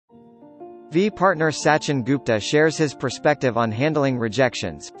V partner Shachin Gupta shares his perspective on handling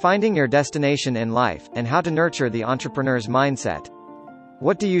rejections, finding your destination in life, and how to nurture the entrepreneur's mindset.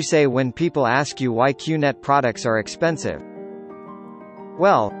 What do you say when people ask you why QNet products are expensive?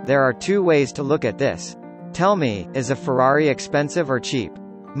 Well, there are two ways to look at this. Tell me, is a Ferrari expensive or cheap?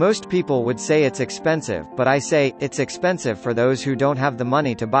 Most people would say it's expensive, but I say, it's expensive for those who don't have the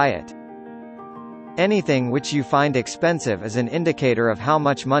money to buy it. Anything which you find expensive is an indicator of how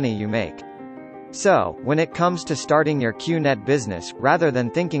much money you make. So, when it comes to starting your QNet business, rather than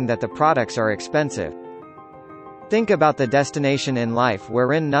thinking that the products are expensive, think about the destination in life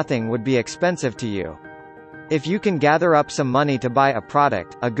wherein nothing would be expensive to you. If you can gather up some money to buy a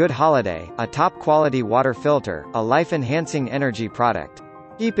product, a good holiday, a top-quality water filter, a life-enhancing energy product,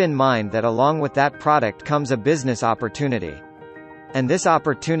 keep in mind that along with that product comes a business opportunity. And this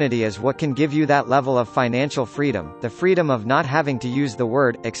opportunity is what can give you that level of financial freedom, the freedom of not having to use the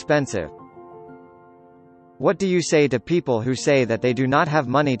word expensive. What do you say to people who say that they do not have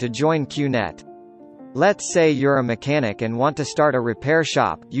money to join QNet? Let's say you're a mechanic and want to start a repair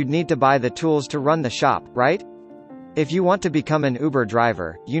shop, you'd need to buy the tools to run the shop, right? If you want to become an Uber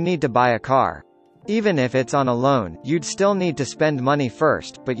driver, you need to buy a car. Even if it's on a loan, you'd still need to spend money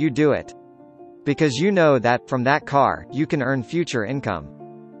first, but you do it. Because you know that, from that car, you can earn future income.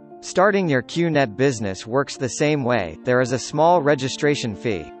 Starting your QNet business works the same way. There is a small registration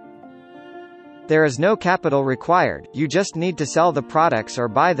fee. There is no capital required, you just need to sell the products or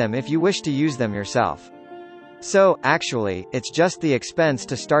buy them if you wish to use them yourself. So, actually, it's just the expense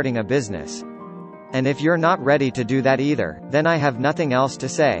to starting a business. And if you're not ready to do that either, then I have nothing else to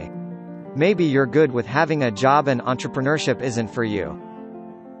say. Maybe you're good with having a job and entrepreneurship isn't for you.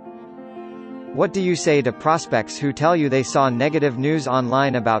 What do you say to prospects who tell you they saw negative news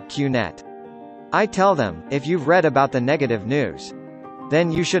online about QNet? I tell them, if you've read about the negative news, then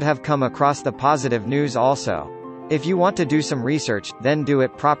you should have come across the positive news also. If you want to do some research, then do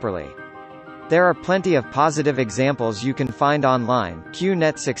it properly. There are plenty of positive examples you can find online,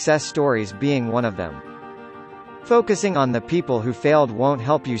 QNet success stories being one of them. Focusing on the people who failed won't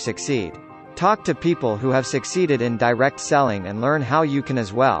help you succeed. Talk to people who have succeeded in direct selling and learn how you can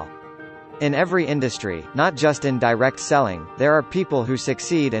as well. In every industry, not just in direct selling, there are people who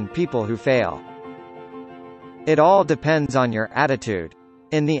succeed and people who fail. It all depends on your attitude.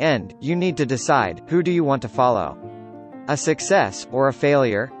 In the end, you need to decide, who do you want to follow? A success, or a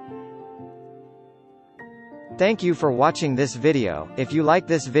failure? Thank you for watching this video. If you like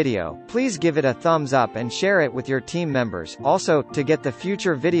this video, please give it a thumbs up and share it with your team members. Also, to get the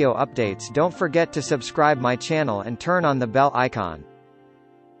future video updates, don't forget to subscribe my channel and turn on the bell icon.